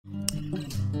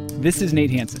This is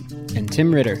Nate Hansen. And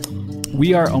Tim Ritter.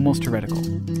 We are Almost Heretical.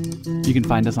 You can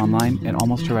find us online at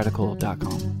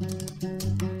almostheretical.com.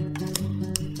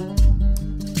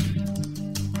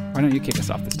 Why don't you kick us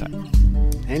off this time?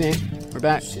 Hey, Nate. We're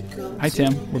back. Hi,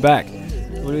 Tim. We're back.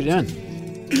 What are we doing?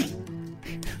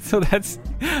 So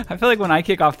I feel like when I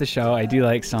kick off the show, I do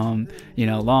like some,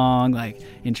 long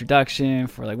introduction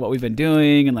for like what we've been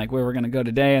doing and like where we're going to go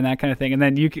today and that kind of thing. And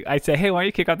then I say, hey, why don't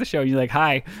you kick off the show? And you're like,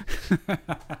 hi.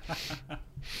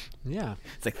 Yeah.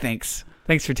 It's like, thanks.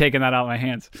 Thanks for taking that out of my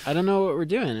hands. I don't know what we're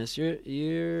doing. Is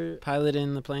you're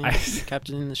piloting the plane,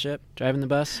 captaining the ship, driving the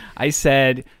bus? I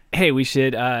said, hey, we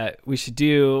should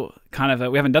do kind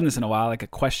of we haven't done this in a while, like a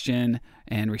question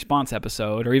and response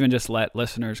episode, or even just let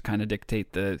listeners kind of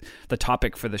dictate the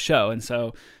topic for the show. And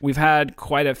so we've had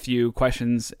quite a few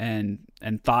questions and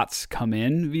thoughts come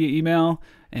in via email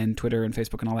and Twitter and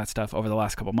Facebook and all that stuff over the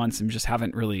last couple months, and just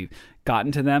haven't really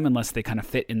gotten to them unless they kind of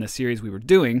fit in the series we were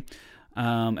doing.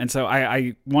 And so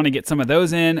I want to get some of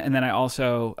those in. And then I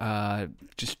also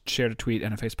just shared a tweet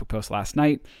and a Facebook post last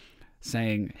night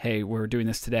saying, hey, we're doing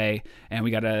this today. And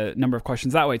we got a number of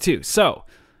questions that way too. So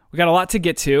we got a lot to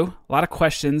get to, a lot of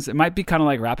questions. It might be kind of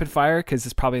like rapid fire because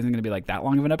this probably isn't going to be like that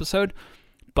long of an episode.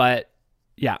 But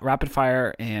yeah, rapid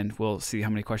fire, and we'll see how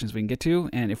many questions we can get to.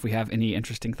 And if we have any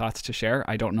interesting thoughts to share.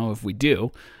 I don't know if we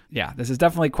do. Yeah, this is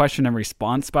definitely question and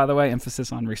response, by the way.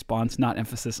 Emphasis on response, not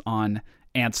emphasis on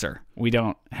answer. We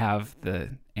don't have the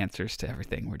answers to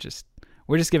everything. We're just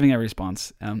giving a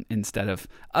response instead of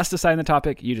us deciding the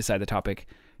topic. You decide the topic.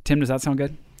 Tim, does that sound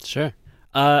good? Sure.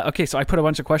 Okay, so I put a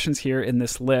bunch of questions here in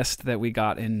this list that we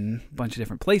got in a bunch of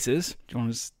different places. Do you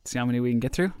want to see how many we can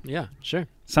get through? Yeah, sure.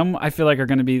 Some I feel like are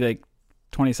going to be like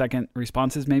 20-second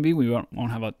responses maybe. We won't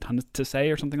have a ton to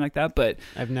say or something like that, but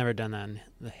I've never done that in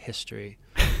the history.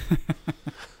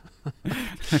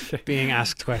 Okay. Being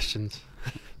asked questions.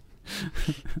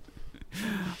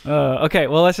 Okay,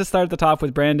 well, let's just start at the top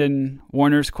with Brandon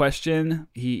Warner's question.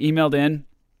 He emailed in,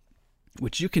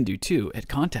 which you can do too, at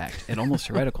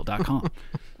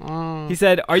contact@almostheretical.com. He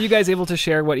said, are you guys able to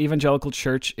share what evangelical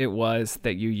church it was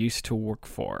that you used to work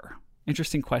for?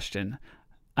 Interesting question.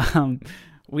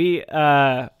 We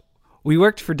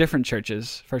worked for different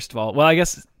churches, first of all. Well, I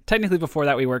guess technically before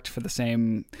that we worked for the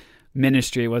same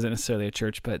ministry. It wasn't necessarily a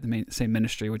church, but the same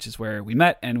ministry, which is where we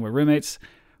met and were roommates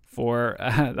for,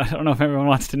 I don't know if everyone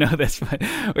wants to know this, but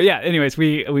yeah, anyways,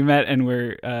 we met and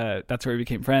that's where we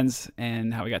became friends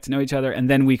and how we got to know each other. And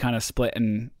then we kind of split,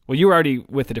 and well, you were already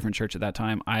with a different church at that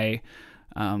time. I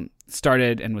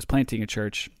started and was planting a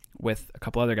church with a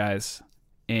couple other guys.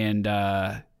 And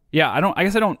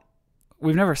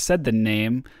we've never said the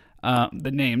names.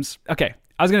 Okay.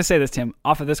 I was going to say this, Tim,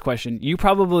 off of this question. You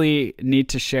probably need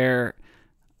to share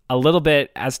a little bit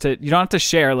as to, you don't have to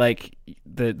share like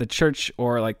the church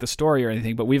or like the story or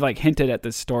anything, but we've like hinted at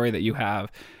this story that you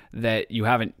have that you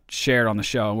haven't shared on the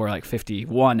show. We're like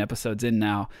 51 episodes in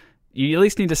now. You at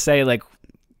least need to say like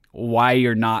why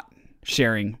you're not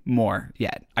sharing more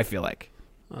yet, I feel like.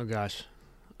 Oh gosh.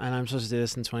 And I'm supposed to do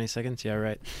this in 20 seconds? Yeah,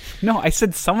 right. No, I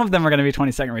said some of them are going to be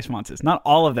 20-second responses. Not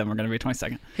all of them are going to be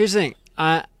 20-second. Here's the thing.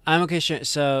 I'm okay.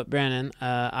 So, Brandon,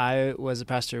 I was a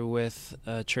pastor with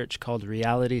a church called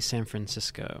Reality San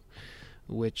Francisco,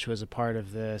 which was a part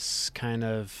of this kind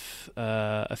of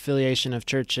affiliation of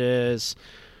churches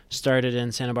started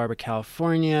in Santa Barbara,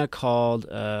 California, called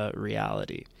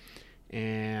Reality.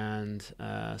 And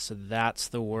so that's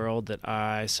the world that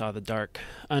I saw the dark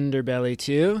underbelly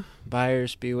to.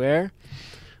 Buyers beware.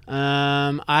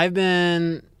 It's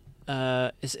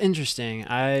interesting.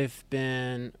 I've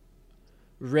been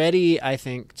ready, I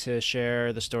think, to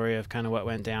share the story of kind of what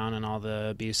went down and all the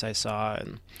abuse I saw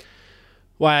and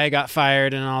why I got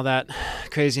fired and all that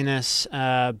craziness.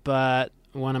 But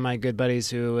one of my good buddies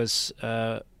who was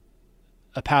a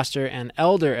pastor and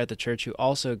elder at the church who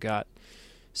also got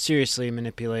seriously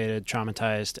manipulated,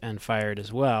 traumatized, and fired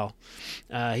as well.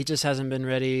 He just hasn't been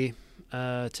ready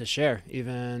to share.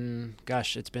 Even,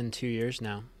 it's been 2 years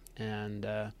now, and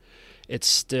it's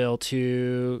still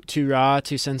too raw,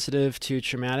 too sensitive, too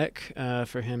traumatic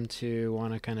for him to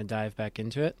want to kind of dive back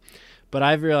into it. But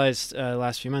I've realized the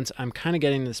last few months, I'm kind of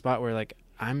getting to the spot where like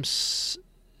I'm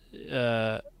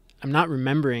not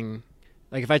remembering.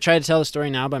 Like if I tried to tell the story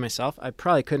now by myself, I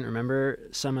probably couldn't remember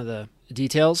some of the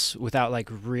details without like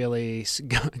really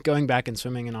going back and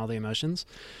swimming in all the emotions.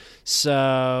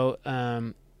 So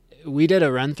we did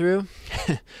a run through.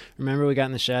 Remember we got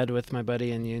in the shed with my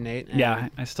buddy and you, Nate? And yeah,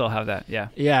 I still have that. Yeah.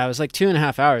 Yeah, it was like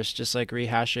 2.5 hours just like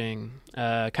rehashing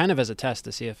kind of as a test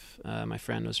to see if my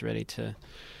friend was ready to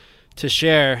to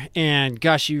share. And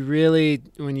gosh, you really,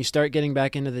 when you start getting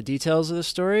back into the details of the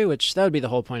story, which that would be the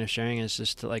whole point of sharing, is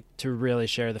just to really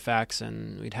share the facts,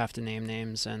 and we'd have to name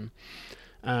names, and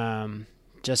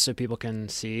just so people can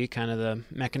see kind of the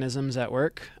mechanisms at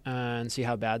work and see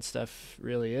how bad stuff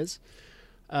really is.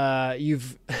 I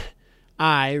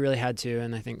really had to,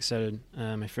 and I think so did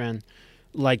my friend,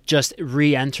 like just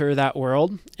re-enter that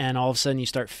world, and all of a sudden you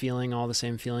start feeling all the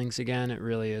same feelings again. It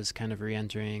really is kind of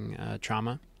re-entering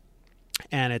trauma,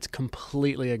 and it's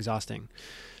completely exhausting.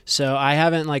 So I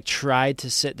haven't like tried to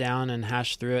sit down and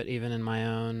hash through it even in my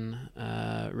own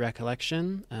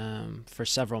recollection for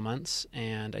several months,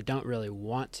 and I don't really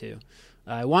want to.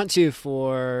 I want to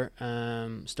for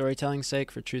storytelling's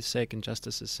sake, for truth's sake, and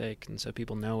justice's sake, and so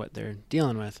people know what they're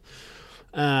dealing with.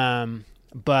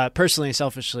 But personally,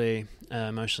 selfishly,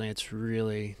 emotionally, it's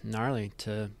really gnarly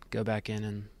to go back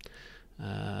in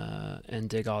and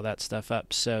dig all that stuff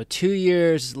up. So 2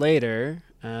 years later,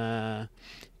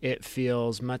 it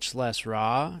feels much less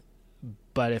raw,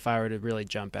 but if I were to really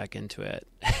jump back into it,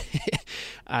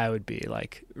 I would be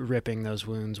like ripping those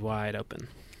wounds wide open.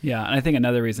 Yeah, and I think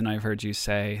another reason I've heard you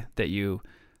say that you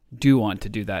do want to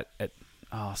do that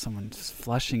someone's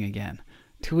flushing again.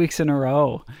 2 weeks in a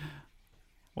row.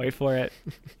 Wait for it.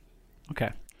 Okay.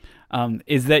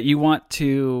 Is that you want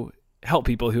to help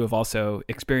people who have also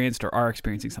experienced or are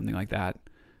experiencing something like that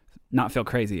not feel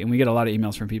crazy. And we get a lot of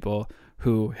emails from people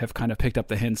who have kind of picked up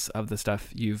the hints of the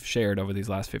stuff you've shared over these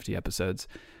last 50 episodes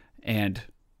and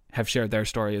have shared their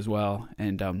story as well.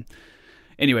 And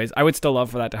anyways, I would still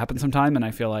love for that to happen sometime. And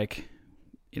I feel like,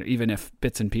 even if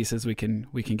bits and pieces we can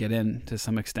get in to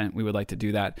some extent, we would like to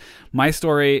do that. My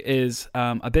story is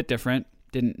a bit different.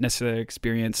 Didn't necessarily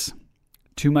experience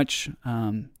too much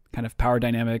kind of power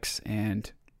dynamics and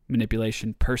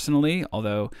manipulation personally,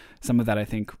 although some of that I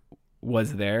think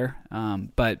was there.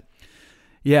 But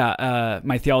yeah,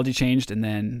 my theology changed, and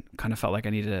then kind of felt like I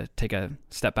needed to take a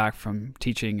step back from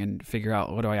teaching and figure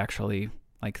out what do I actually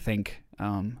like think,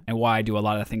 and why do a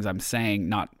lot of the things I'm saying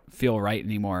not feel right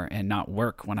anymore and not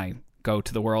work when I go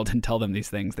to the world and tell them these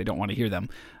things. They don't want to hear them,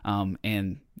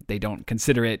 and they don't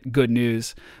consider it good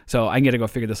news. So I get to go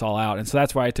figure this all out. And so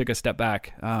that's why I took a step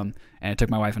back. And it took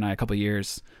my wife and I a couple of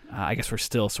years. I guess we're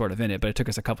still sort of in it, but it took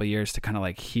us a couple of years to kind of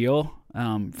like heal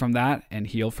from that, and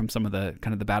heal from some of the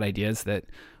kind of the bad ideas that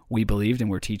we believed and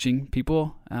were teaching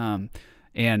people,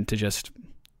 and to just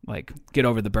like get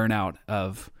over the burnout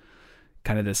of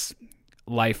kind of this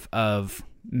life of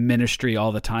ministry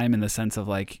all the time, in the sense of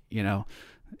like,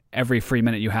 every free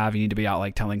minute you have, you need to be out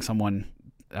like telling someone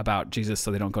about Jesus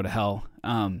so they don't go to hell.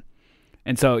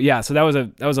 And so, yeah, so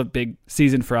that was a big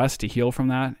season for us to heal from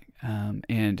that.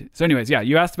 And so anyways, yeah,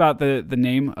 you asked about the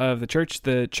name of the church.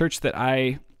 The church that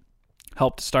I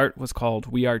helped start was called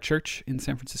We Are Church in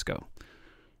San Francisco.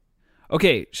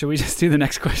 Okay, should we just do the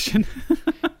next question?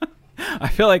 I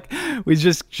feel like we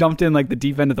just jumped in like the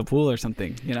deep end of the pool or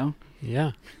something,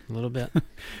 Yeah, a little bit.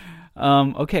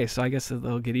 Okay, so I guess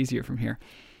it'll get easier from here.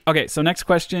 Okay, so next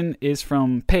question is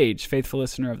from Paige, faithful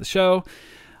listener of the show.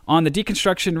 On the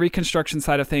deconstruction, reconstruction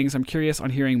side of things, I'm curious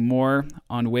on hearing more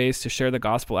on ways to share the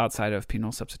gospel outside of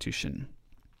penal substitution.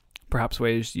 Perhaps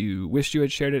ways you wished you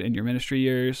had shared it in your ministry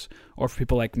years, or for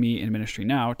people like me in ministry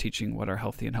now, teaching what are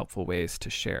healthy and helpful ways to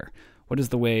share. What is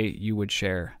the way you would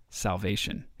share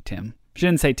salvation, Tim? She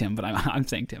didn't say Tim, but I'm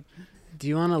saying Tim. Do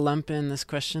you want to lump in this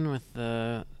question with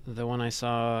the one I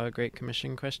saw, Great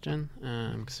Commission question?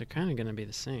 Because they're kind of going to be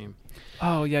the same.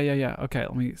 Oh, yeah. Okay,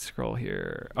 let me scroll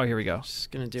here. Oh, here we go. Just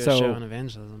going to do a show on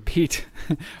evangelism. Pete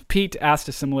asked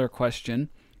a similar question.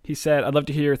 He said, I'd love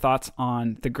to hear your thoughts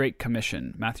on the Great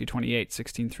Commission, Matthew 28,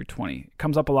 16 through 20. It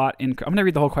comes up a lot I'm going to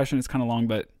read the whole question. It's kind of long,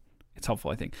 but it's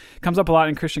helpful, I think. It comes up a lot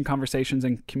in Christian conversations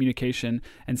and communication,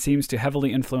 and seems to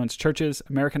heavily influence churches,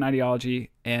 American ideology,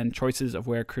 and choices of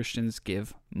where Christians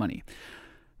give money.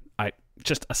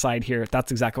 Just aside here,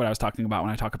 that's exactly what I was talking about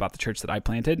when I talk about the church that I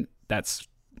planted.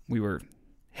 We were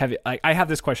heavy. I have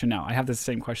this question now. I have the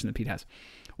same question that Pete has.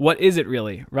 What is it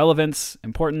really? Relevance,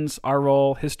 importance, our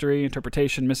role, history,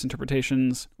 interpretation,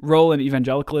 misinterpretations, role in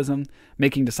evangelicalism,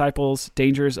 making disciples,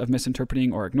 dangers of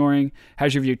misinterpreting or ignoring.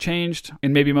 Has your view changed?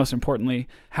 And maybe most importantly,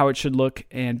 how it should look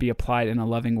and be applied in a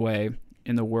loving way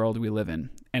in the world we live in.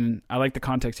 And I like the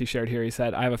context he shared here. He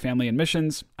said, I have family in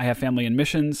missions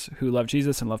who love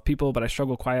Jesus and love people, but I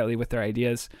struggle quietly with their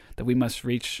ideas that we must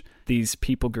reach these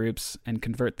people groups and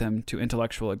convert them to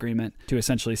intellectual agreement to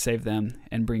essentially save them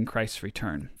and bring Christ's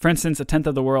return. For instance, a tenth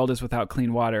of the world is without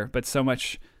clean water, but so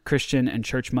much Christian and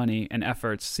church money and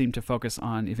efforts seem to focus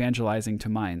on evangelizing to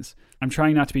minds. I'm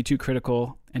trying not to be too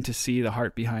critical and to see the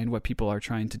heart behind what people are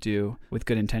trying to do with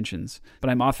good intentions. But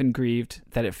I'm often grieved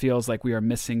that it feels like we are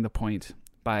missing the point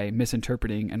by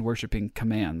misinterpreting and worshiping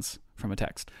commands from a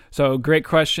text. So great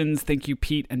questions. Thank you,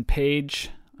 Pete and Paige.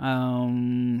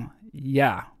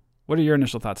 Yeah. What are your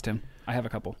initial thoughts, Tim? I have a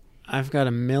couple. I've got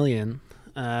a million.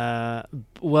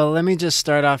 Well, let me just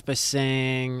start off by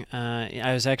saying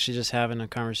I was actually just having a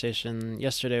conversation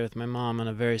yesterday with my mom on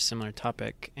a very similar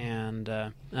topic, and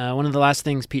one of the last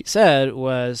things Pete said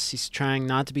was he's trying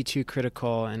not to be too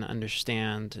critical and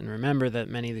understand and remember that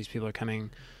many of these people are coming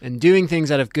and doing things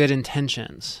out of good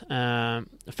intentions. The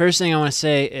first thing I want to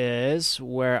say is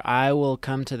where I will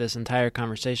come to this entire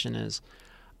conversation is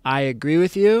I agree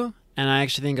with you, and I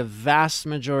actually think a vast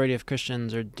majority of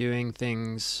Christians are doing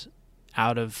things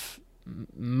out of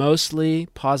mostly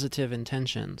positive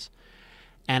intentions.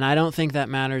 And I don't think that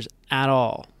matters at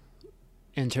all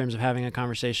in terms of having a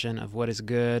conversation of what is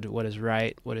good, what is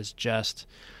right, what is just.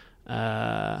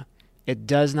 It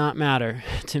does not matter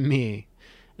to me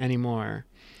anymore.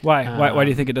 Why? Why do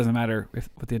you think it doesn't matter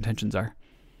what the intentions are?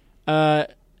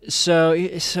 So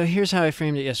here's how I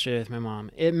framed it yesterday with my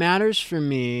mom. It matters for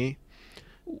me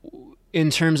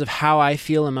in terms of how I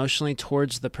feel emotionally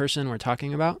towards the person we're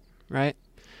talking about. Right?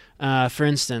 For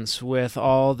instance, with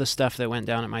all the stuff that went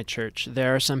down at my church,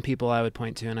 there are some people I would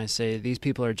point to and I say, these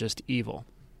people are just evil.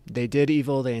 They did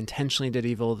evil. They intentionally did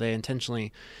evil. They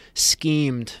intentionally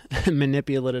schemed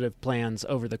manipulative plans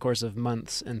over the course of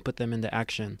months and put them into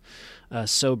action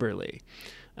soberly.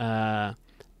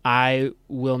 I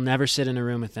will never sit in a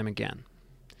room with them again.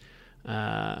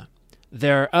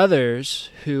 There are others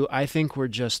who I think were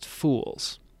just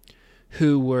fools,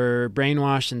 who were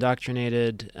brainwashed,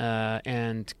 indoctrinated,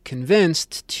 and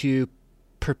convinced to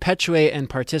perpetuate and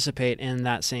participate in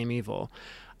that same evil.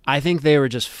 I think they were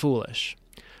just foolish.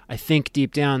 I think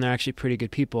deep down they're actually pretty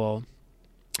good people.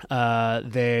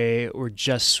 They were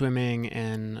just swimming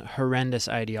in horrendous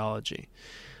ideology,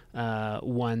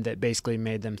 one that basically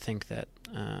made them think that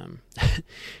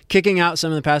kicking out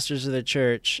some of the pastors of the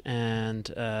church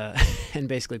and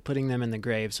basically putting them in the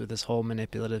graves with this whole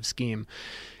manipulative scheme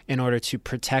in order to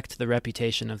protect the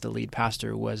reputation of the lead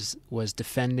pastor was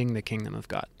defending the kingdom of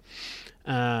God.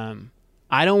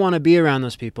 I don't want to be around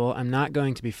those people. I'm not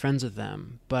going to be friends with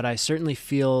them, but I certainly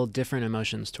feel different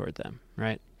emotions toward them,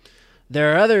 right?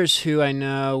 There are others who I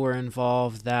know were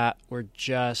involved that were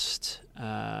just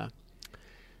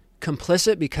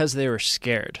complicit because they were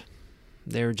scared.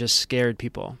 They were just scared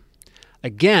people.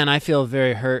 Again, I feel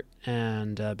very hurt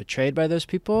and betrayed by those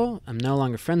people. I'm no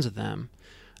longer friends with them.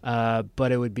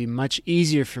 But it would be much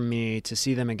easier for me to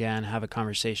see them again, have a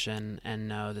conversation, and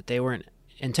know that they weren't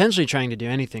intentionally trying to do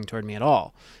anything toward me at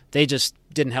all. They just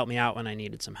didn't help me out when I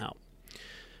needed some help.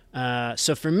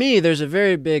 So for me, there's a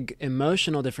very big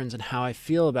emotional difference in how I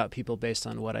feel about people based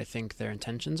on what I think their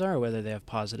intentions are, whether they have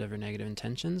positive or negative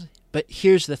intentions. But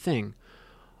here's the thing.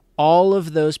 All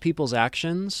of those people's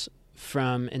actions,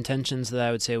 from intentions that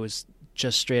I would say was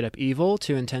just straight up evil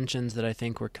to intentions that I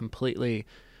think were completely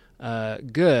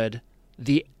good,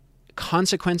 the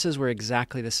consequences were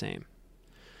exactly the same.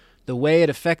 The way it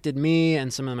affected me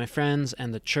and some of my friends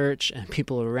and the church and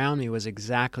people around me was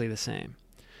exactly the same.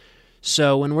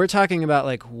 So when we're talking about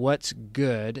like what's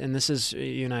good, and this is,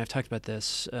 you and I have talked about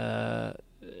this,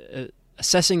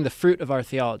 assessing the fruit of our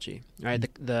theology, right?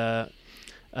 The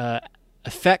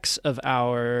effects of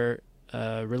our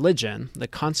religion, the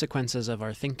consequences of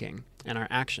our thinking and our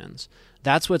actions.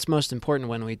 That's what's most important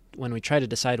when we try to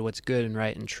decide what's good and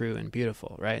right and true and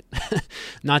beautiful, right?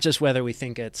 Not just whether we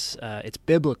think it's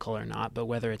biblical or not, but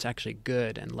whether it's actually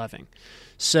good and loving.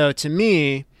 So to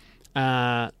me,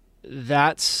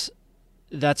 that's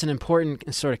an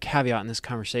important sort of caveat in this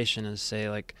conversation, is say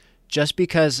like, just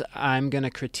because I'm going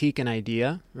to critique an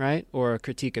idea, right, or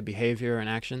critique a behavior or an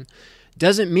action,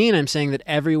 doesn't mean I'm saying that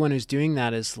everyone who's doing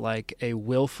that is like a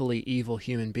willfully evil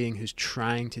human being who's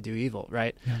trying to do evil,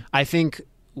 right? Yeah. I think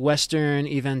Western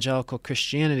evangelical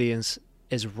Christianity is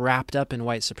wrapped up in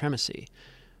white supremacy.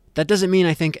 That doesn't mean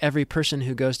I think every person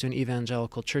who goes to an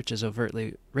evangelical church is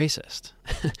overtly racist.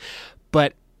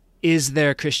 But is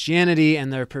their Christianity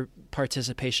and their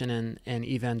participation in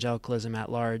evangelicalism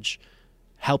at large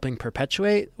helping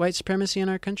perpetuate white supremacy in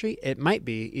our country? It might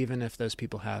be, even if those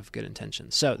people have good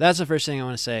intentions. So that's the first thing I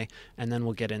want to say, and then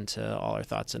we'll get into all our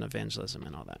thoughts on evangelism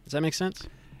and all that. Does that make sense?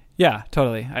 Yeah,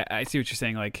 totally. I see what you're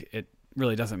saying. Like, it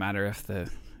really doesn't matter if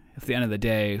the end of the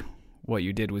day what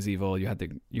you did was evil. You had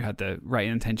the right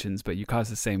intentions, but you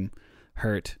caused the same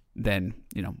hurt. Then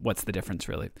what's the difference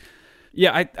really?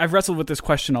 Yeah, I've wrestled with this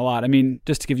question a lot. I mean,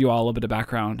 just to give you all a little bit of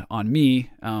background on me,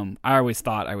 I always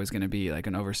thought I was going to be like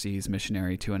an overseas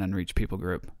missionary to an unreached people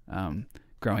group.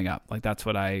 growing up. Like that's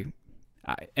what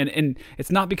and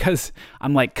it's not because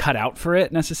I'm like cut out for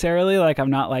it necessarily. Like I'm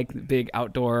not like the big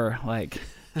outdoor like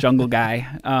jungle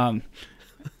guy.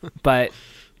 But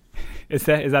is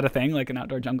that a thing? Like an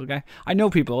outdoor jungle guy? I know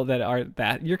people that are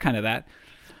that. You're kind of that.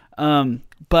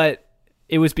 But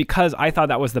it was because I thought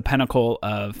that was the pinnacle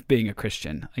of being a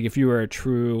Christian. Like if you were a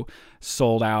true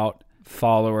sold out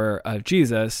follower of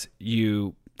Jesus,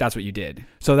 that's what you did.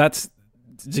 So that's,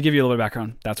 to give you a little bit of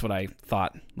background, that's what I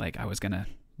thought like I was going to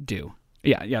do.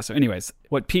 Yeah. So anyways,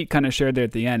 what Pete kind of shared there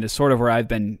at the end is sort of where I've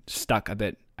been stuck a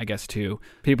bit, I guess, too.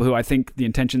 People who I think the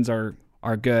intentions are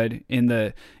good in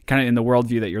the kind of in the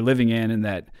worldview that you're living in, and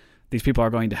that these people are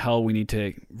going to hell. We need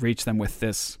to reach them with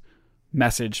this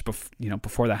message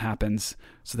before that happens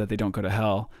so that they don't go to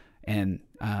hell. And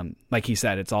like he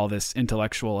said, it's all this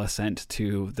intellectual assent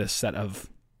to this set of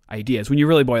ideas. When you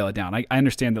really boil it down, I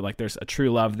understand that like there's a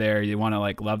true love there. You want to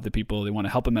like love the people. You want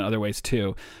to help them in other ways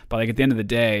too. But like at the end of the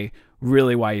day,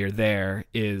 really why you're there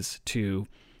is to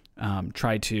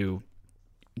try to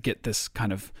get this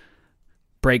kind of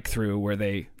breakthrough where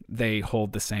they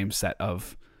hold the same set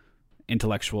of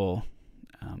intellectual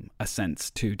assents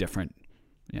to different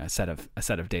a set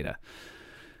of data,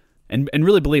 and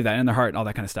really believe that in their heart and all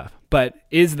that kind of stuff. But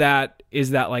is that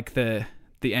like the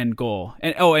end goal?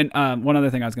 And one other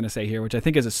thing I was going to say here, which I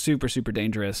think is a super, super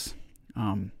dangerous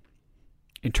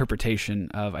interpretation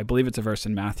of, I believe it's a verse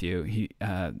in Matthew.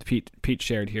 Pete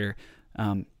shared here.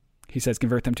 He says,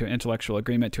 convert them to an intellectual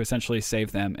agreement to essentially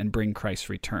save them and bring Christ's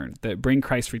return. The bring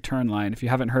Christ's return line, if you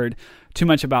haven't heard too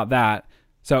much about that.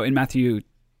 So in Matthew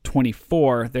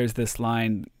 24, there's this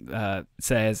line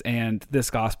says, and this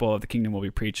gospel of the kingdom will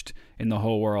be preached in the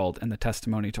whole world and the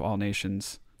testimony to all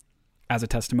nations, as a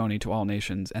testimony to all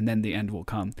nations, and then the end will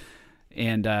come.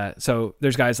 And so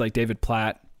there's guys like David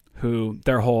Platt, who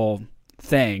their whole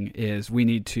thing is we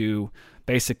need to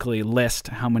basically list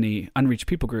how many unreached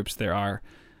people groups there are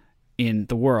in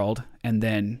the world, and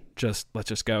then let's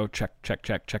just go check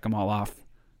them all off,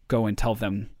 go and tell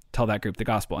that group the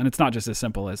gospel. And it's not just as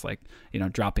simple as like,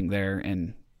 dropping there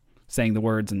and saying the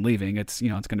words and leaving. It's,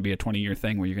 it's going to be a 20-year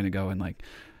thing where you're going to go and like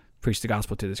preach the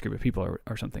gospel to this group of people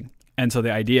or something. And so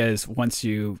the idea is once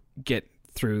you get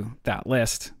through that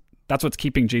list, that's what's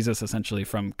keeping Jesus essentially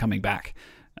from coming back,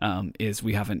 is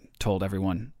we haven't told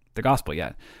everyone the gospel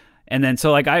yet. And then,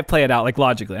 so like I play it out like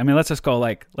logically. I mean, let's just go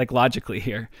like logically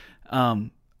here.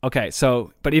 Okay,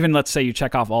 so, but even let's say you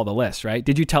check off all the lists, right?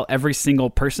 Did you tell every single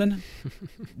person?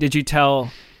 Did you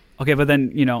tell, okay, but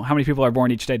then, how many people are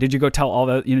born each day? Did you go tell all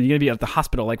the, you're going to be at the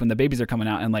hospital, like when the babies are coming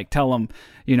out and like tell them,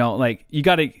 like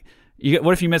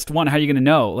what if you missed one? How are you going to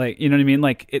know? Like, you know what I mean?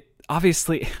 Like it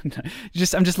obviously,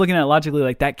 I'm just looking at it logically,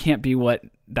 like that can't be what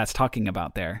that's talking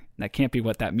about there. That can't be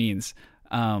what that means.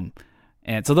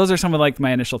 And so those are some of like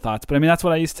my initial thoughts, but I mean, that's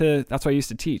what I used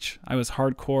to teach. I was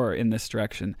hardcore in this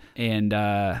direction. And,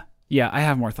 I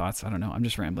have more thoughts. I don't know. I'm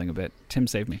just rambling a bit. Tim,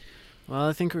 save me. Well,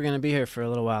 I think we're going to be here for a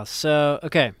little while. So,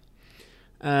 okay.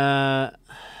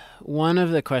 One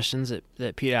of the questions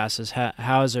that Pete asked is how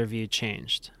has our view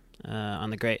changed,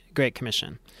 on the Great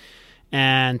Commission?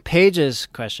 And Paige's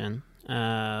question,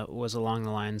 was along the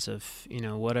lines of,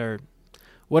 what are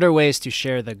ways to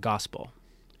share the gospel?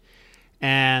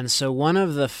 And so one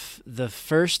of the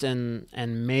first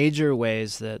and major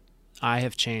ways that I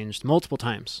have changed multiple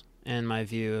times in my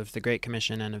view of the Great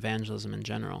Commission and evangelism in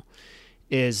general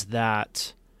is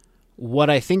that what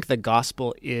I think the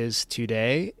gospel is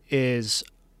today is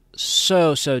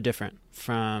so different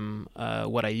from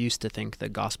what I used to think the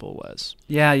gospel was.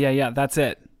 Yeah. That's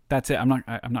it. I'm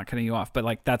not cutting you off, but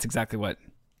like that's exactly what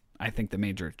I think the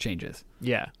major change is.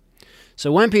 Yeah.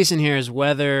 So one piece in here is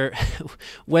whether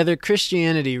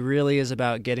Christianity really is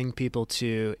about getting people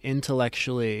to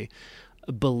intellectually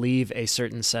believe a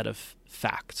certain set of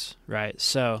facts, right?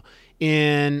 So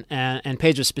and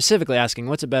Paige was specifically asking,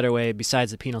 what's a better way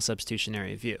besides the penal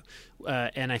substitutionary view?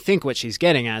 And I think what she's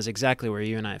getting at is exactly where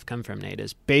you and I have come from, Nate,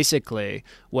 is basically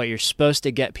what you're supposed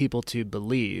to get people to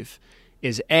believe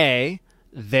is A,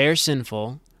 they're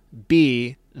sinful,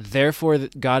 B, therefore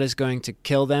God is going to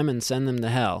kill them and send them to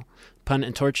hell, punish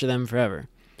and torture them forever.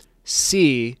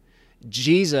 C,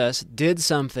 Jesus did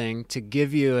something to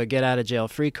give you a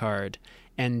get-out-of-jail-free card.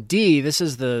 And D, this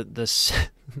is the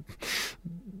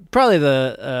probably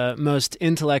the most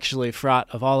intellectually fraught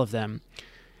of all of them.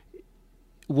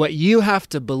 What you have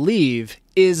to believe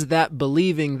is that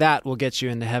believing that will get you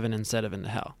into heaven instead of into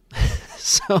hell.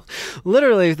 So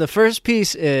literally the first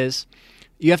piece is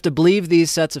you have to believe these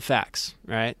sets of facts,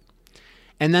 right?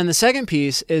 And then the second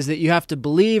piece is that you have to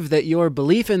believe that your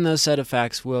belief in those set of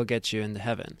facts will get you into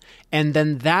heaven. And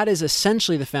then that is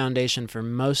essentially the foundation for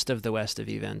most of the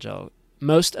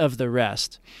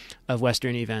rest of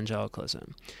Western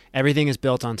evangelicalism. Everything is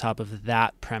built on top of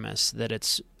that premise, that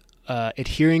it's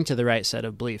adhering to the right set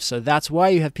of beliefs. So that's why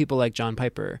you have people like John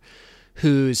Piper,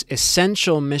 whose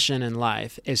essential mission in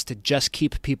life is to just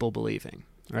keep people believing,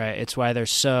 right? It's why they're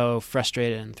so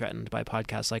frustrated and threatened by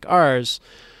podcasts like ours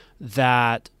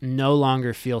that no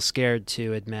longer feel scared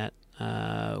to admit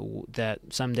that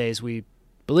some days we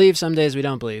believe, some days we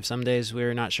don't believe, some days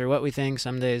we're not sure what we think,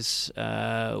 some days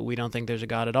we don't think there's a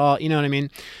God at all. You know what I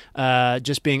mean?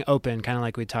 Just being open, kind of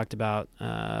like we talked about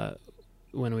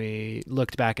when we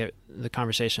looked back at the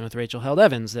conversation with Rachel Held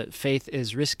Evans, that faith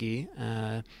is risky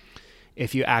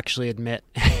if you actually admit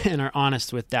and are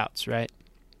honest with doubts, right?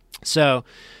 So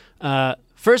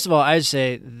first of all, I'd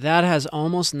say that has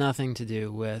almost nothing to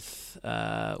do with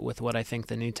what I think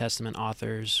the New Testament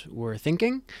authors were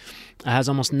thinking. It has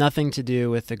almost nothing to do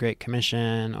with the Great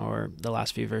Commission or the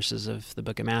last few verses of the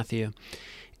book of Matthew,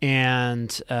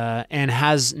 and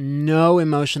has no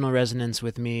emotional resonance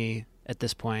with me at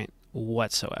this point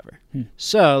whatsoever.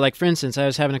 So, like, for instance, I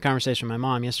was having a conversation with my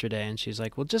mom yesterday, and she's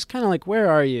like, well, just kind of like, where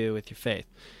are you with your faith?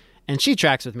 And she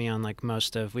tracks with me on like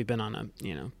we've been on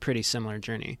a pretty similar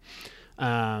journey.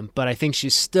 But I think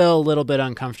she's still a little bit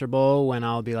uncomfortable when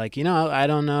I'll be like, I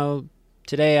don't know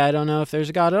today. I don't know if there's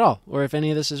a God at all, or if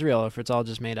any of this is real, or if it's all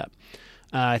just made up.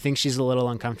 I think she's a little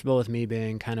uncomfortable with me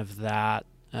being kind of that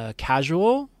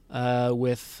casual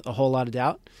with a whole lot of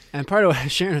doubt. And part of what I'm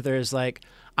sharing with her is like,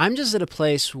 I'm just at a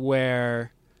place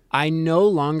where I no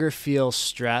longer feel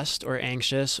stressed or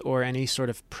anxious or any sort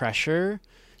of pressure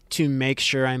to make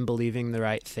sure I'm believing the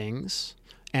right things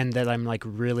and that I'm like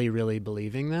really, really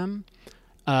believing them.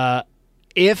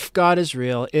 If God is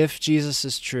real, if Jesus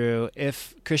is true,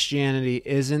 if Christianity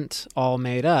isn't all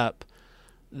made up,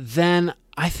 then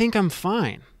I think I'm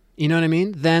fine. You know what I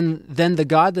mean? Then the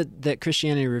God that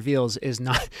Christianity reveals is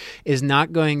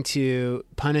not going to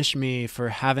punish me for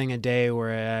having a day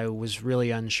where I was really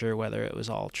unsure whether it was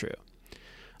all true.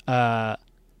 And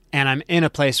I'm in a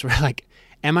place where like,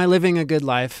 am I living a good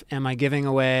life? Am I giving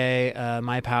away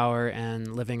my power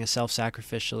and living a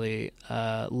self-sacrificially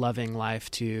loving life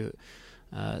to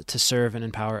serve and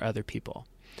empower other people?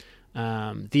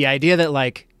 The idea that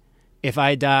like, if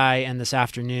I die and this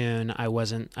afternoon I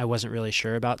wasn't really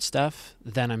sure about stuff,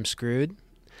 then I'm screwed.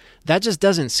 That just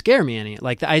doesn't scare me any.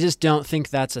 Like, I just don't think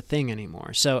that's a thing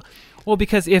anymore. So, well,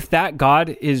 because if that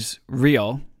God is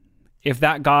real, if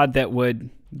that God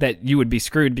that you would be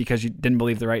screwed because you didn't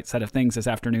believe the right set of things this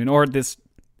afternoon or this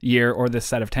year or this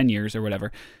set of 10 years or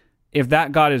whatever, if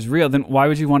that God is real, then why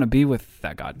would you want to be with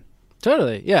that God?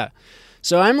 Totally, yeah.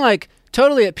 So I'm like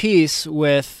totally at peace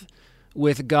with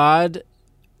God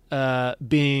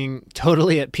being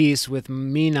totally at peace with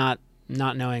me not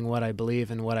knowing what I believe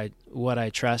and what I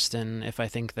trust, and if I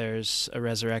think there's a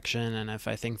resurrection and if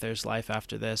I think there's life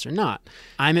after this or not.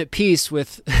 I'm at peace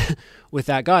with with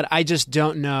that God. I just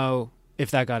don't know if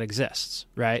that God exists,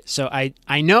 right? So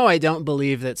I know I don't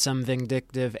believe that some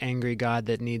vindictive, angry God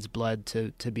that needs blood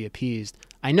to be appeased.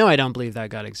 I know I don't believe that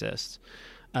God exists.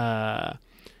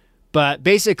 But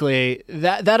basically,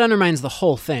 that undermines the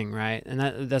whole thing, right? And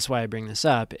that's why I bring this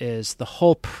up, is the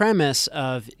whole premise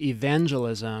of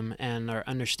evangelism and our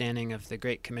understanding of the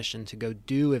Great Commission to go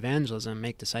do evangelism,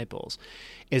 make disciples,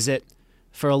 is that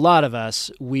for a lot of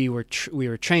us, we were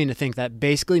trained to think that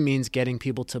basically means getting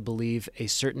people to believe a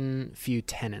certain few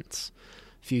tenets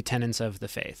of the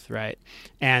faith, right?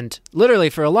 And literally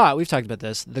for a lot, we've talked about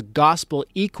this, the gospel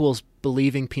equals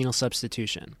believing penal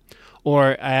substitution.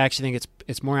 Or I actually think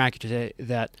it's more accurate to say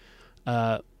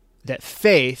that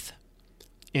faith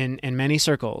in many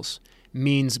circles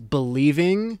means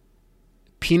believing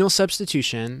penal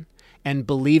substitution and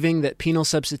believing that penal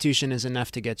substitution is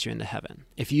enough to get you into heaven.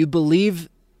 If you believe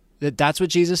that that's what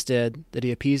Jesus did, that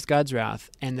he appeased God's wrath,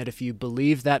 and that if you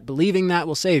believe that believing that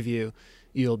will save you,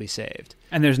 you'll be saved.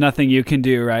 And there's nothing you can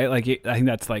do, right? Like, I think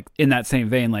that's like in that same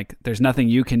vein, like there's nothing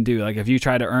you can do. Like if you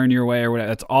try to earn your way or whatever,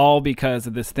 that's all because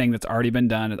of this thing that's already been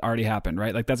done. It already happened,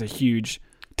 right? Like that's a huge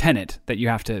tenet that you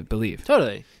have to believe.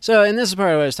 Totally. So, and this is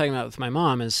part of what I was talking about with my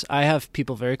mom, is I have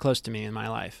people very close to me in my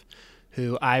life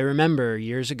who I remember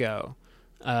years ago,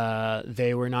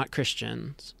 they were not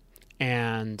Christians,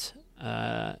 and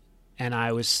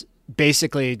I was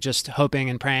basically just hoping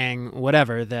and praying,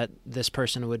 whatever, that this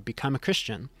person would become a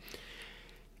Christian.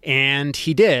 And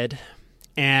he did.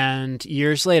 And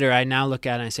years later, I now look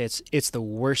at it and I say, it's the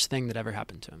worst thing that ever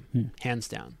happened to him, hands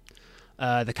down.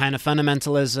 the kind of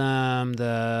fundamentalism,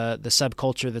 the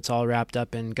subculture that's all wrapped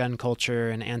up in gun culture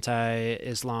and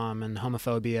anti-Islam and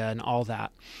homophobia and all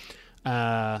that.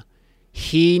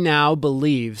 He now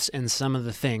believes in some of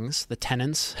the things, the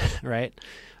tenets, right?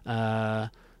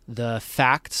 The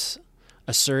facts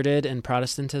asserted in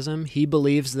Protestantism. He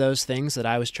believes those things that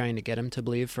I was trying to get him to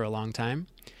believe for a long time.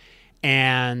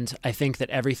 And I think that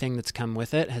everything that's come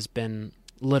with it has been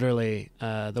literally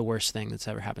the worst thing that's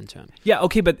ever happened to him. Yeah,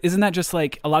 okay, but isn't that just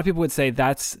like, a lot of people would say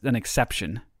that's an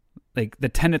exception. Like, the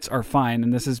tenets are fine,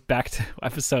 and this is back to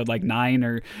episode like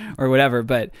 9 or whatever,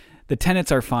 but the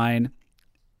tenets are fine.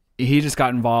 He just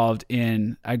got involved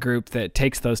in a group that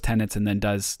takes those tenets and then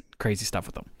does crazy stuff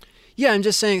with them. Yeah, I'm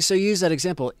just saying, so use that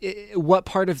example. What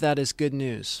part of that is good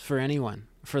news for anyone,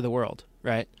 for the world,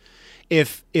 right?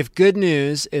 If good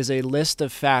news is a list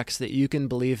of facts that you can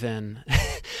believe in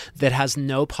that has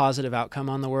no positive outcome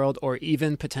on the world, or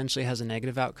even potentially has a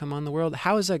negative outcome on the world,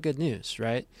 how is that good news,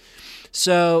 right?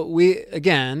 So we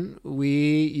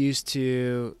used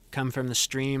to come from the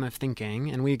stream of thinking,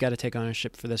 and we got to take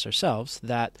ownership for this ourselves,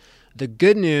 that the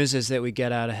good news is that we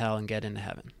get out of hell and get into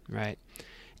heaven, right?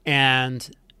 And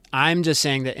I'm just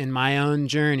saying that in my own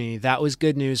journey, that was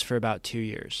good news for about 2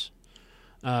 years.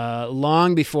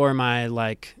 Long before my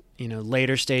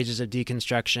later stages of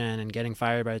deconstruction and getting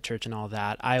fired by the church and all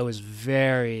that, I was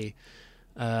very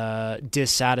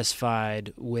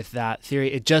dissatisfied with that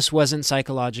theory. It just wasn't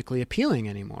psychologically appealing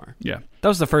anymore. Yeah, that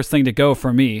was the first thing to go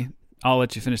for me. I'll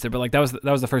let you finish there, but like that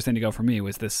was the first thing to go for me,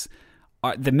 was this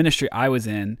the ministry I was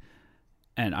in,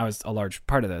 and I was a large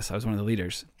part of this. I was one of the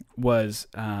leaders. Was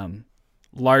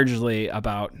largely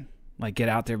about like, get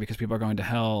out there because people are going to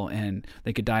hell and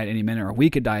they could die at any minute, or we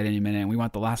could die at any minute, and we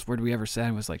want the last word we ever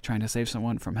said was like trying to save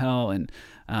someone from hell. And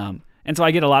so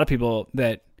I get a lot of people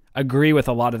that agree with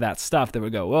a lot of that stuff that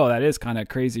would go, whoa, that is kind of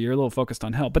crazy. You're a little focused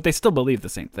on hell, but they still believe the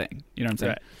same thing. You know what I'm saying?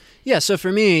 Right. Yeah. So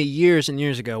for me, years and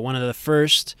years ago, one of the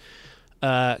first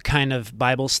kind of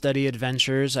Bible study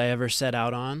adventures I ever set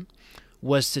out on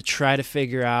was to try to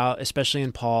figure out, especially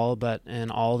in Paul, but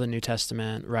in all the New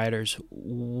Testament writers,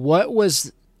 what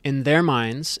was in their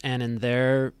minds and in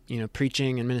their,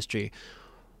 preaching and ministry,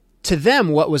 to them,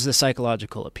 what was the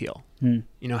psychological appeal?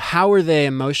 How were they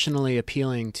emotionally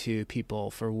appealing to people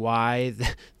for why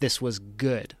this was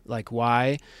good? Like,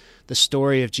 why the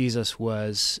story of Jesus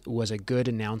was a good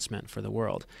announcement for the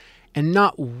world. And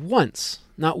not once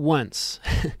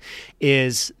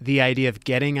is the idea of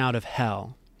getting out of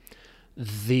hell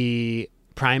the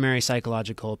primary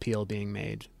psychological appeal being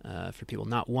made for people.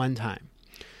 Not one time.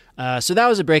 So that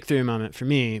was a breakthrough moment for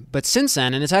me. But since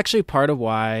then, and it's actually part of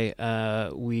why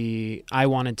I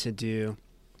wanted to do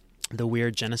the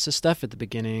weird Genesis stuff at the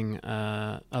beginning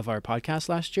of our podcast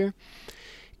last year,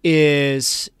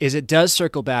 is it does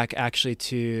circle back actually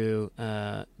to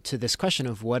this question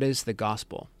of what is the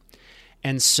gospel.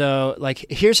 And so, like,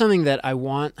 here's something that I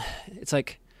want. It's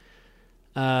like,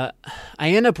 I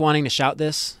end up wanting to shout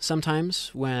this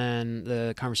sometimes when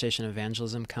the conversation of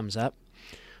evangelism comes up,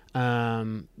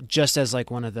 just as like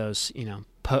one of those,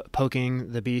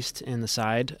 poking the beast in the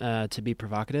side to be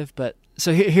provocative. But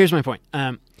so here's my point.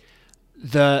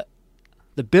 The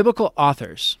biblical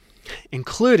authors,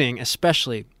 including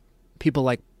especially people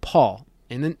like Paul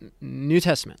in the New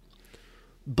Testament,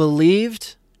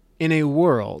 believed in a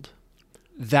world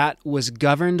that was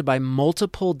governed by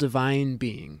multiple divine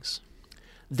beings,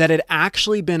 that had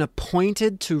actually been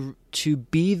appointed to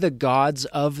be the gods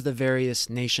of the various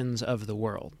nations of the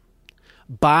world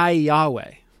by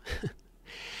Yahweh.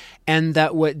 And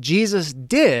that what Jesus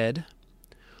did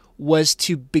was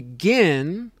to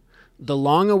begin the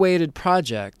long-awaited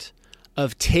project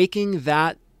of taking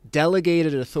that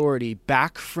delegated authority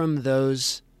back from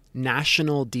those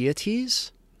national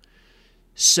deities,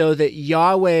 so that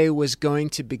Yahweh was going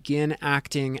to begin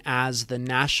acting as the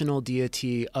national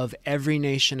deity of every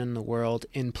nation in the world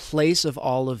in place of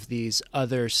all of these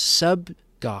other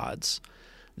sub-gods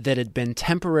that had been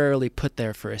temporarily put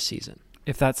there for a season.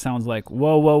 If that sounds like,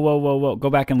 whoa, go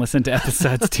back and listen to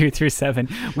episodes 2 through 7.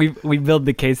 We build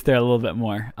the case there a little bit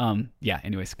more.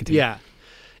 Anyways, continue. Yeah.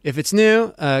 If it's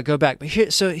new, go back. But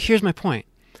here's my point.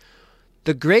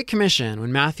 The Great Commission,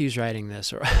 when Matthew's writing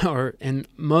this, or in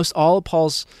most all of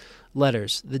Paul's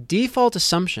letters, the default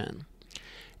assumption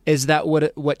is that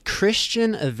what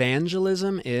Christian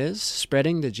evangelism is,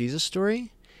 spreading the Jesus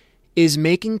story, is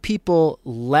making people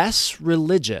less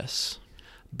religious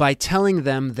by telling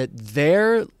them that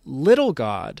their little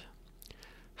God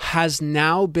has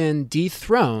now been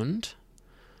dethroned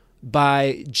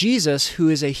by Jesus, who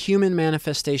is a human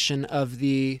manifestation of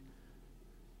the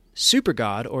super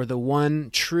God, or the one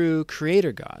true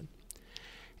creator God.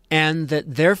 and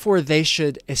that therefore they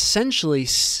should essentially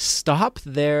stop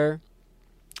their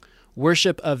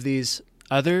worship of these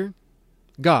other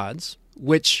gods,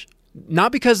 which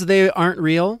not because they aren't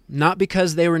real, not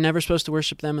because they were never supposed to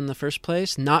worship them in the first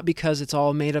place, not because it's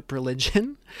all made up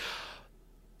religion,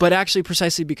 but actually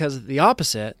precisely because of the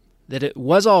opposite, that it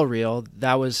was all real.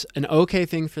 That was an okay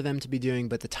thing for them to be doing,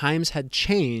 but the times had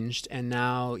changed, and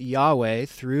now Yahweh,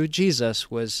 through Jesus,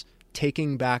 was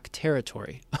taking back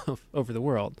territory over the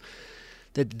world.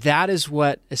 That is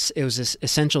what it was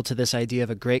essential to this idea of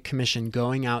a Great Commission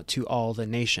going out to all the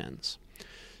nations.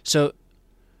 So,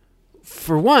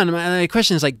 for one, my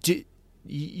question is like, do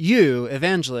you,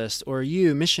 evangelist, or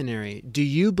you, missionary, do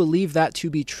you believe that to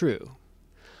be true?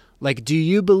 Like, do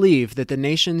you believe that the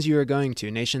nations you are going to,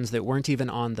 nations that weren't even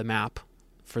on the map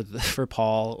for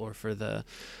Paul or for the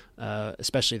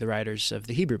especially the writers of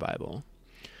the Hebrew Bible,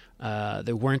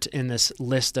 that weren't in this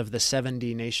list of the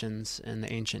 70 nations in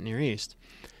the ancient Near East,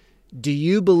 do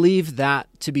you believe that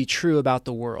to be true about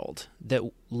the world? That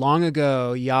long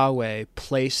ago Yahweh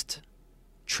placed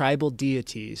tribal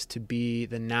deities to be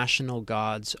the national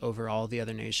gods over all the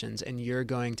other nations, and you're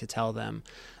going to tell them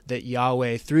that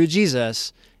Yahweh, through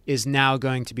Jesus, is now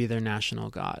going to be their national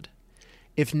God?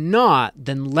 If not,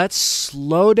 then let's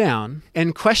slow down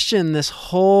and question this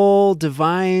whole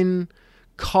divine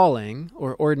calling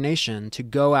or ordination to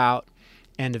go out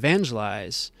and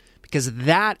evangelize, because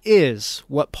that is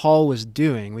what Paul was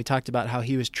doing. We talked about how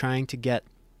he was trying to get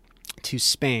to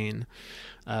Spain,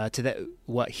 to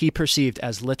what he perceived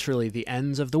as literally the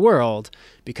ends of the world,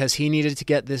 because he needed to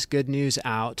get this good news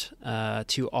out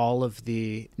to all of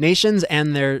the nations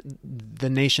and the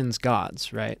nations'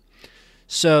 gods, right?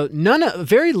 So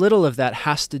very little of that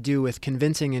has to do with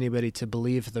convincing anybody to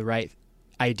believe the right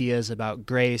ideas about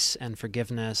grace and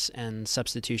forgiveness and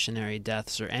substitutionary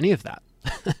deaths or any of that.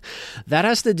 That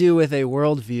has to do with a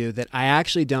worldview that I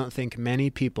actually don't think many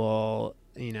people,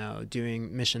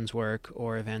 doing missions work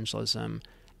or evangelism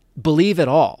believe at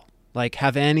all, like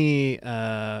have any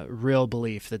real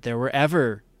belief that there were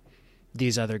ever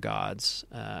these other gods.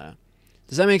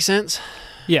 Does that make sense?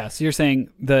 Yeah, so you're saying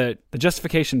the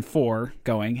justification for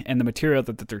going and the material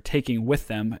that they're taking with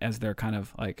them as their kind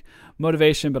of like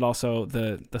motivation, but also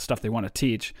the stuff they want to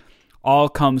teach, all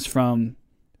comes from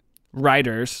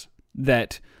writers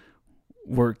that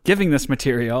were giving this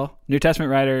material, New Testament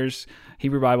writers,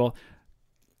 Hebrew Bible,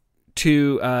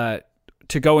 to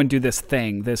go and do this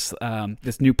thing, this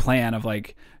new plan of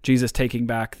like Jesus taking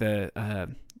back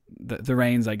the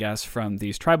reins, I guess, from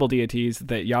these tribal deities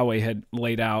that Yahweh had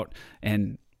laid out,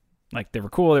 and like they were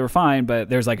cool, they were fine, but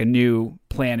there's like a new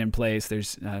plan in place.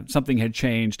 There's something had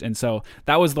changed, and so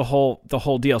that was the whole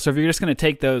deal. So if you're just going to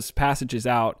take those passages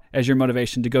out as your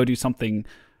motivation to go do something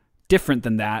different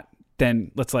than that,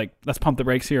 then let's pump the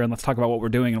brakes here and let's talk about what we're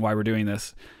doing and why we're doing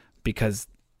this, because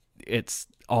it's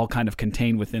all kind of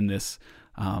contained within this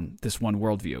one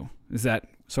worldview. Is that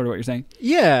sort of what you're saying?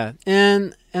 Yeah,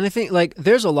 and I think like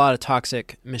there's a lot of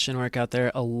toxic mission work out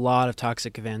there, a lot of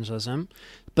toxic evangelism,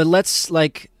 but let's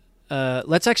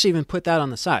actually even put that on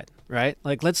the side, right?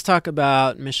 Like let's talk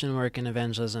about mission work and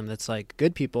evangelism that's like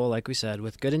good people, like we said,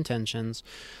 with good intentions,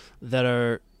 that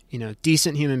are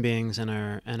decent human beings and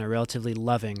are relatively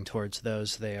loving towards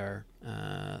those they are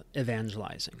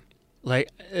evangelizing.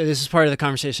 Like, this is part of the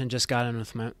conversation I just got in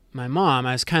with my mom.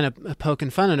 I was kind of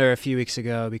poking fun at her a few weeks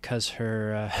ago because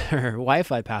her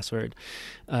Wi-Fi password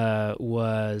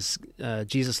was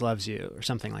Jesus loves you or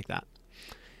something like that.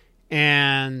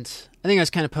 And I think I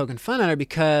was kind of poking fun at her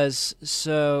because,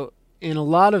 so in a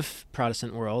lot of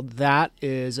Protestant world, that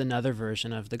is another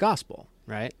version of the gospel,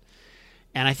 right?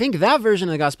 And I think that version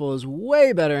of the gospel is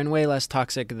way better and way less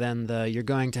toxic than the you're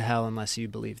going to hell unless you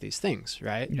believe these things,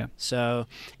 right? Yeah. So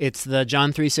it's the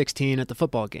John 3:16 at the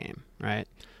football game, right?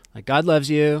 Like God loves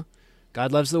you,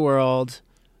 God loves the world,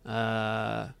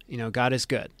 God is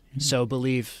good. Mm-hmm. So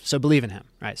believe in him,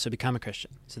 right? So become a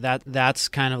Christian. So that's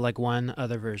kind of like one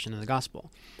other version of the gospel.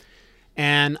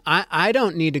 And I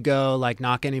don't need to go like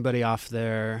knock anybody off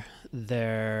their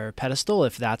pedestal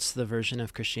if that's the version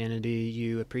of Christianity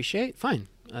you appreciate. Fine.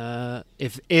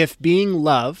 If being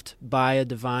loved by a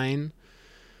divine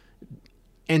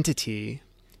entity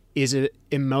is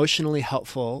emotionally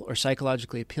helpful or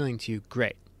psychologically appealing to you,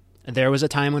 great. There was a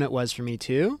time when it was for me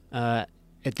too. At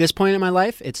this point in my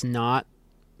life, it's not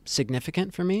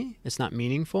significant for me. It's not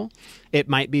meaningful. It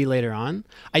might be later on.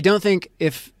 I don't think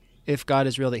if God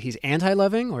is real that he's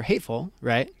anti-loving or hateful,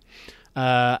 right?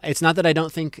 It's not that I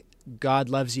don't think God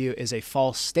loves you is a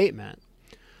false statement.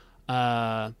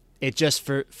 It just,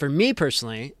 for me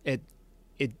personally, it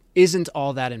it isn't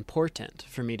all that important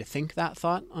for me to think that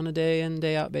thought on a day in,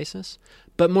 day out basis.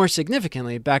 But more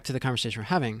significantly, back to the conversation we're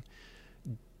having,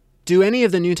 do any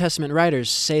of the New Testament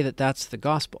writers say that that's the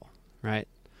gospel, right?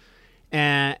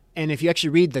 And if you actually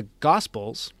read the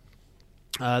Gospels,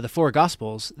 the four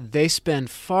Gospels, they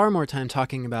spend far more time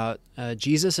talking about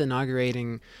Jesus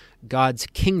inaugurating God's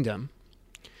kingdom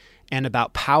and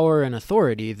about power and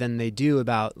authority than they do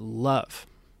about love.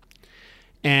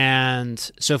 And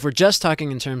so if we're just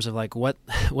talking in terms of like what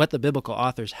the biblical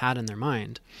authors had in their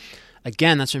mind,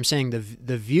 again, that's what I'm saying.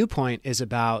 The viewpoint is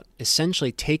about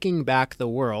essentially taking back the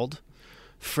world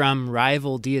from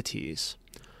rival deities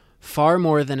far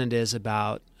more than it is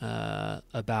about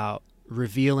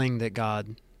revealing that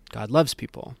God loves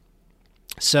people.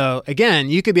 So again,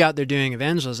 you could be out there doing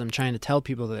evangelism, trying to tell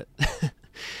people that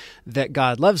that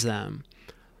God loves them,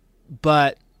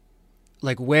 but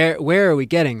like where are we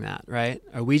getting that, right?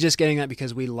 Are we just getting that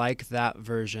because we like that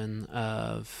version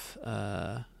of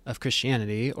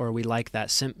Christianity, or we like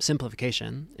that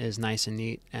simplification is nice and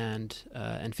neat and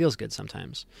feels good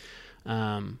sometimes?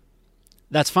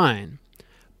 That's fine,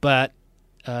 but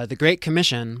the Great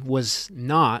Commission was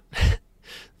not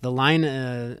the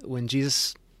line when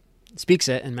Jesus speaks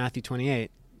it in Matthew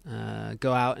 28.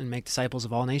 Go out and make disciples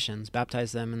of all nations,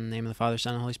 baptize them in the name of the Father,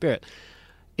 Son, and Holy Spirit,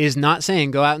 is not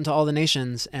saying go out into all the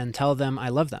nations and tell them I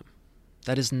love them.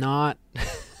 That is not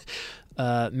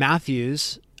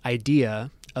Matthew's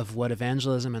idea of what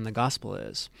evangelism and the gospel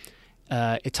is.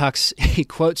 He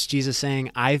quotes Jesus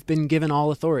saying, I've been given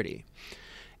all authority.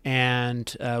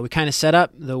 And we kind of set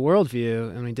up the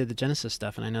worldview, and we did the Genesis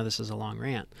stuff, and I know this is a long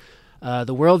rant.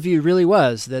 The worldview really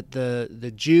was that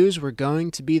the Jews were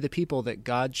going to be the people that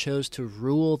God chose to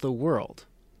rule the world,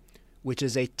 which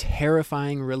is a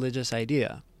terrifying religious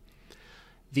idea.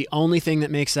 The only thing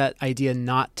that makes that idea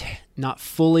not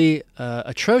fully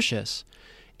atrocious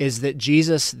is that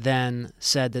Jesus then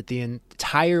said that the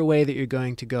entire way that you're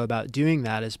going to go about doing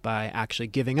that is by actually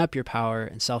giving up your power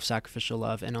and self-sacrificial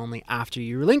love, and only after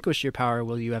you relinquish your power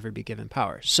will you ever be given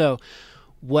power. So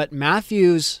what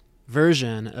Matthew's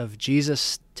version of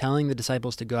Jesus telling the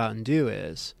disciples to go out and do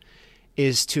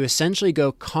is to essentially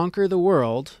go conquer the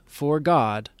world for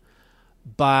God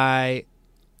by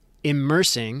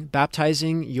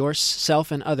baptizing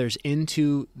yourself and others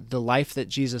into the life that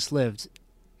Jesus lived,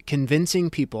 convincing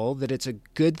people that it's a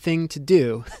good thing to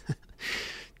do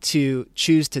to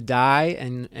choose to die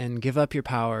and give up your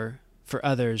power for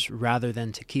others rather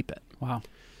than to keep it. Wow.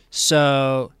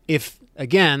 So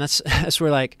that's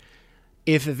where, like,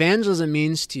 if evangelism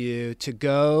means to you to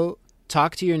go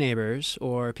talk to your neighbors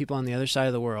or people on the other side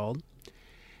of the world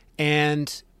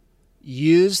and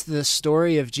use the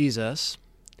story of Jesus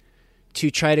to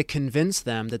try to convince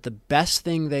them that the best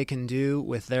thing they can do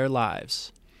with their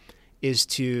lives is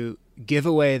to give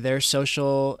away their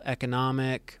social,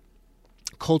 economic,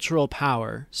 cultural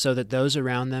power so that those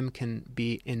around them can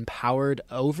be empowered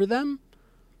over them,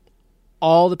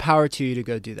 all the power to you to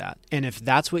go do that. And if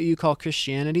that's what you call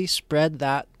Christianity, spread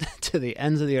that to the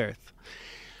ends of the earth.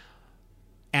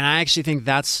 And I actually think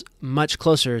that's much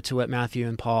closer to what Matthew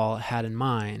and Paul had in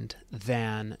mind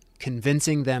than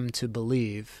convincing them to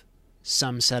believe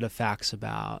some set of facts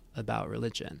about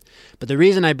religion. But the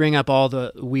reason I bring up all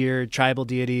the weird tribal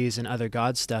deities and other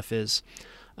god stuff is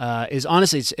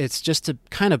honestly, it's just to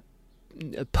kind of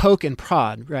poke and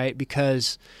prod, right?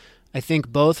 Because I think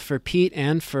both for Pete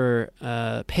and for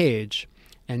Paige,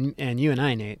 and you and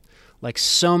I, Nate, like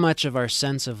so much of our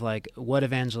sense of like what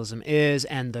evangelism is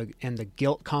and the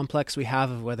guilt complex we have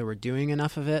of whether we're doing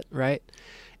enough of it, right,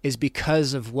 is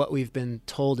because of what we've been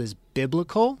told is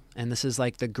biblical. And this is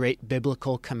like the great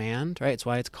biblical command, right? It's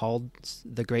why it's called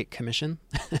the Great Commission.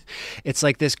 It's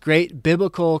like this great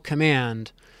biblical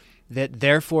command that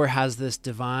therefore has this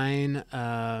divine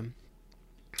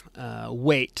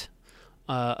weight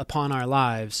upon our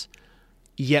lives,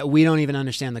 yet we don't even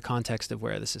understand the context of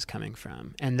where this is coming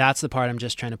from. And that's the part I'm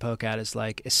just trying to poke at, is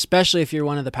like, especially if you're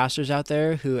one of the pastors out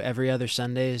there who every other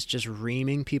Sunday is just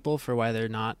reaming people for why they're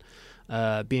not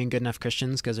being good enough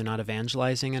Christians because they're not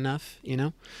evangelizing enough, you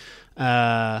know?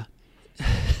 Oh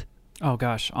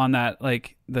gosh, on that,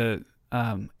 like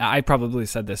I probably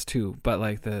said this too, but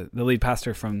like the lead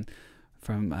pastor from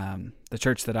the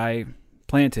church that I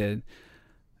planted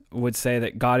would say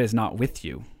that God is not with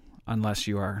you unless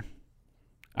you are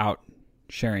out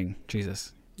sharing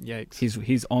Jesus. Yikes.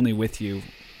 He's only with you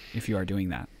if you are doing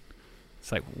that.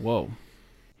 It's like, whoa.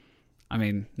 I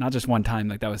mean, not just one time,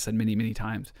 like that was said many, many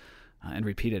times and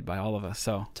repeated by all of us.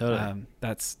 So totally.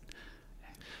 That's,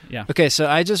 yeah. Okay, so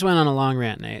I just went on a long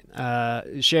rant, Nate.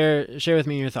 Share with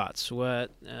me your thoughts.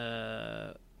 What,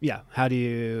 how do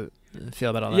you feel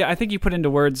about all that? Yeah, I think you put into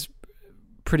words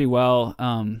pretty well,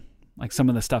 like some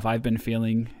of the stuff I've been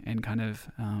feeling and kind of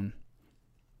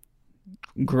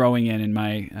growing in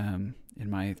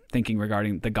my thinking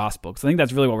regarding the gospel. Because I think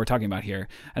that's really what we're talking about here.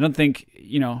 I don't think,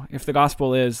 if the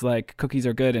gospel is like cookies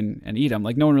are good and eat them,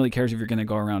 like no one really cares if you're going to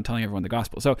go around telling everyone the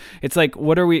gospel. So it's like,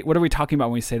 what are we talking about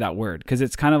when we say that word? Because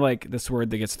it's kind of like this word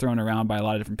that gets thrown around by a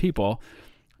lot of different people,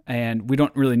 and we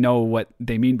don't really know what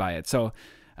they mean by it. So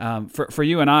for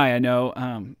you and I know,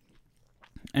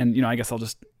 and I guess I'll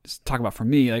just talk about for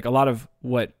me, like a lot of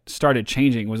what started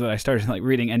changing was that I started like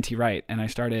reading N.T. Wright, and I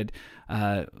started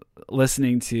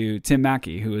listening to Tim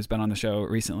Mackey, who has been on the show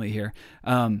recently here,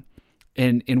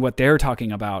 in what they're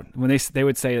talking about when they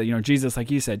would say, Jesus, like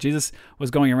you said, Jesus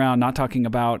was going around not talking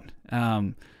about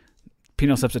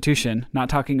penal substitution, not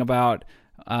talking about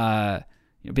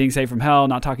being saved from hell,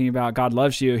 not talking about God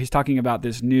loves you. He's talking about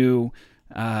this new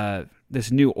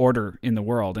order in the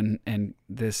world, and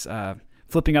this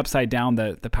flipping upside down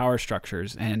the power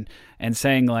structures, and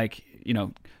saying like,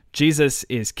 Jesus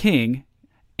is king,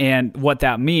 and what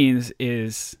that means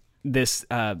is this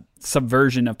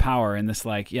subversion of power, and this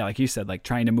like you said, like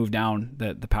trying to move down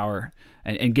the power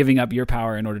and giving up your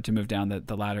power in order to move down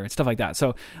the ladder and stuff like that.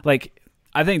 So like,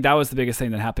 I think that was the biggest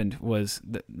thing that happened, was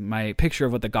my picture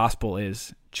of what the gospel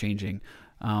is changing.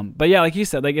 But yeah, like you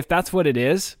said, like if that's what it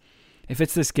is, if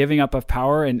it's this giving up of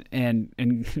power and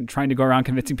trying to go around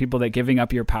convincing people that giving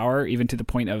up your power, even to the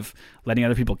point of letting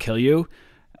other people kill you,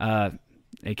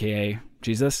 aka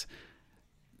Jesus,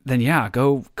 then yeah,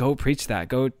 go preach that.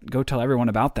 Go tell everyone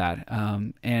about that.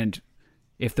 And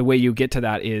if the way you get to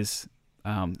that is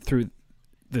through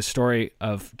the story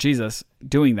of Jesus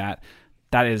doing that,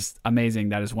 that is amazing.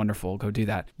 That is wonderful. Go do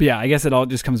that. But yeah, I guess it all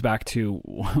just comes back to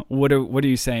what are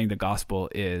you saying the gospel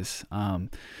is? And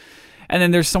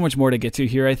then there's so much more to get to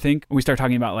here, I think. We start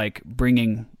talking about like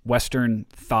bringing Western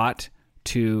thought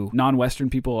to non-Western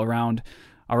people around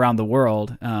the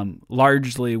world,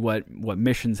 largely what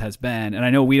missions has been. And I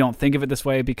know we don't think of it this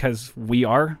way because we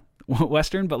are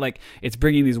Western, but like it's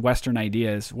bringing these Western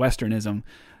ideas, Westernism,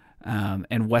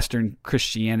 and Western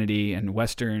Christianity and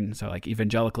Western, so like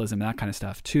evangelicalism and that kind of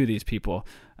stuff to these people.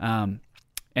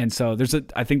 And so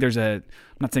I'm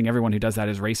not saying everyone who does that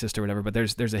is racist or whatever, but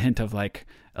there's a hint of like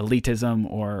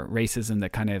elitism or racism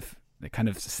that kind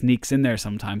of sneaks in there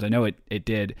sometimes. I know it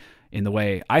did in the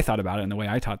way I thought about it and the way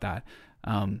I taught that.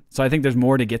 So I think there's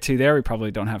more to get to there. We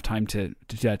probably don't have time to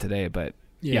do that today, but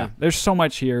yeah, there's so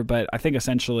much here. But I think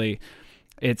essentially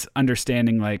it's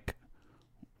understanding like,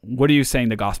 what are you saying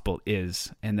the gospel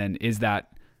is? And then does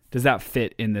that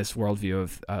fit in this worldview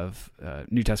of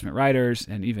New Testament writers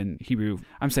and even Hebrew?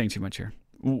 I'm saying too much here.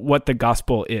 What the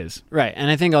gospel is. Right.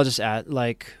 And I think I'll just add,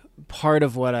 like, part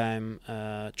of what I'm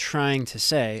trying to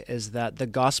say is that the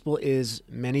gospel is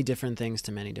many different things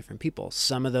to many different people.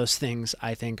 Some of those things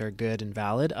I think are good and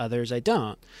valid. Others I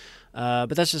don't. But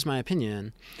that's just my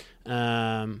opinion.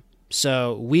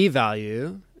 So we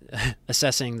value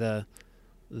assessing the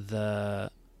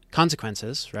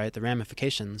consequences, right? The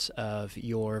ramifications of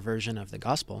your version of the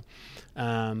gospel.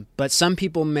 But some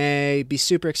people may be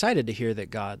super excited to hear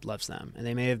that God loves them, and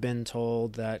they may have been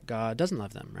told that God doesn't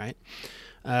love them, right?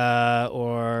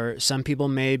 Or some people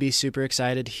may be super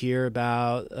excited to hear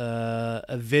about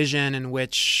a vision in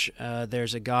which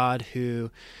there's a God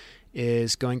who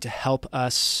is going to help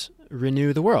us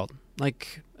renew the world.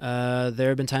 Like there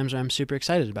have been times where I'm super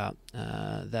excited about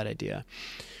that idea.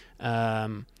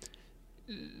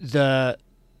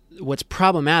 What's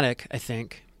problematic, I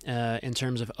think, in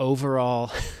terms of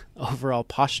overall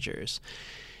postures,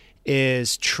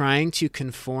 is trying to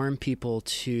conform people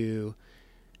to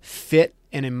fit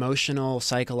an emotional,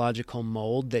 psychological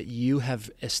mold that you have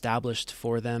established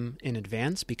for them in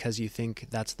advance because you think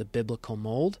that's the biblical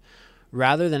mold,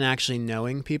 rather than actually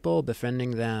knowing people,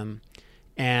 befriending them,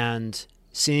 and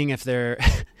seeing if there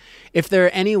are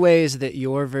any ways that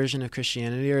your version of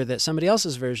Christianity or that somebody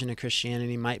else's version of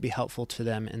Christianity might be helpful to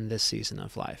them in this season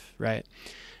of life, right?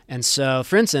 And so,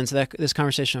 for instance, this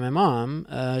conversation with my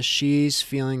mom, she's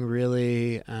feeling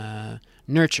really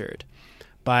nurtured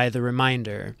by the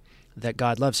reminder that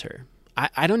God loves her.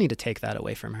 I don't need to take that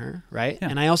away from her, right? Yeah.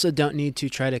 And I also don't need to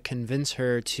try to convince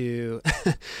her to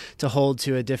to hold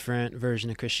to a different version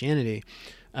of Christianity.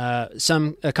 A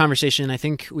conversation I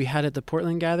think we had at the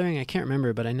Portland gathering, I can't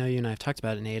remember, but I know you and I have talked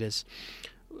about it, Nate, is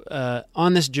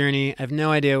on this journey, I have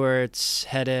no idea where it's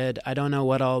headed. I don't know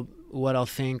what I'll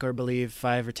think or believe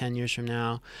 5 or 10 years from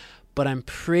now, but I'm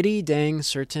pretty dang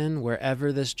certain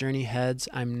wherever this journey heads,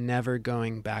 I'm never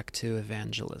going back to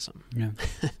evangelism. Yeah.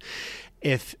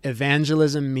 if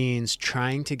evangelism means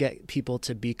trying to get people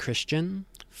to be Christian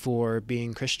for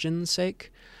being Christian's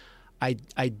sake,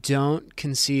 I don't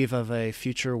conceive of a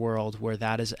future world where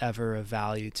that is ever of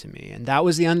value to me. And that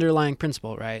was the underlying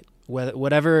principle, right?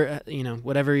 Whatever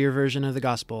your version of the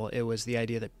gospel, it was the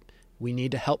idea that we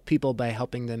need to help people by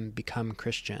helping them become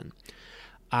Christian.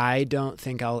 I don't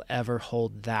think I'll ever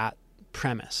hold that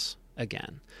premise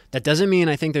again. That doesn't mean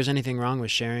I think there's anything wrong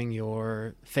with sharing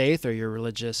your faith or your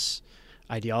religious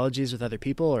ideologies with other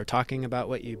people or talking about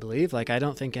what you believe. Like, I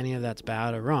don't think any of that's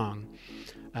bad or wrong.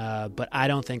 But I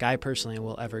don't think I personally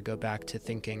will ever go back to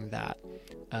thinking that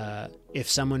if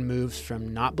someone moves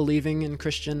from not believing in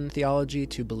Christian theology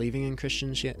to believing in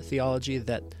Christian theology,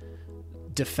 that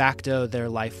de facto their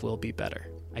life will be better.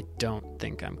 I don't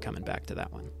think I'm coming back to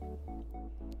that one.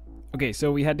 Okay,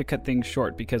 so we had to cut things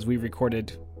short because we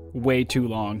recorded way too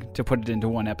long to put it into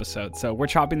one episode. So we're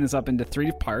chopping this up into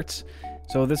 3 parts.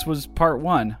 So this was part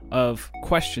 1 of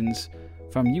questions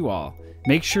from you all.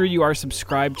 Make sure you are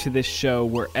subscribed to this show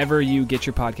wherever you get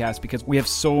your podcast, because we have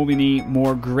so many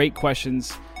more great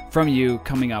questions from you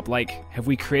coming up. Like, have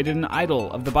we created an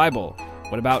idol of the Bible?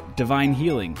 What about divine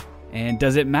healing? And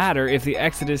does it matter if the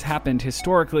Exodus happened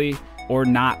historically or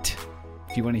not?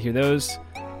 If you want to hear those,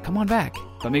 come on back.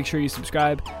 But make sure you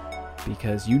subscribe,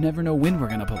 because you never know when we're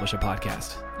going to publish a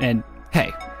podcast. And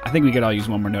hey, I think we could all use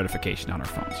one more notification on our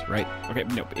phones, right? Okay,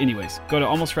 no, but anyways, go to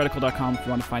almostradical.com if you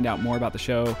want to find out more about the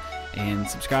show, and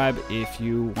subscribe if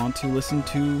you want to listen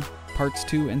to parts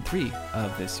 2 and 3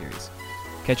 of this series.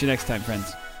 Catch you next time,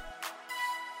 friends.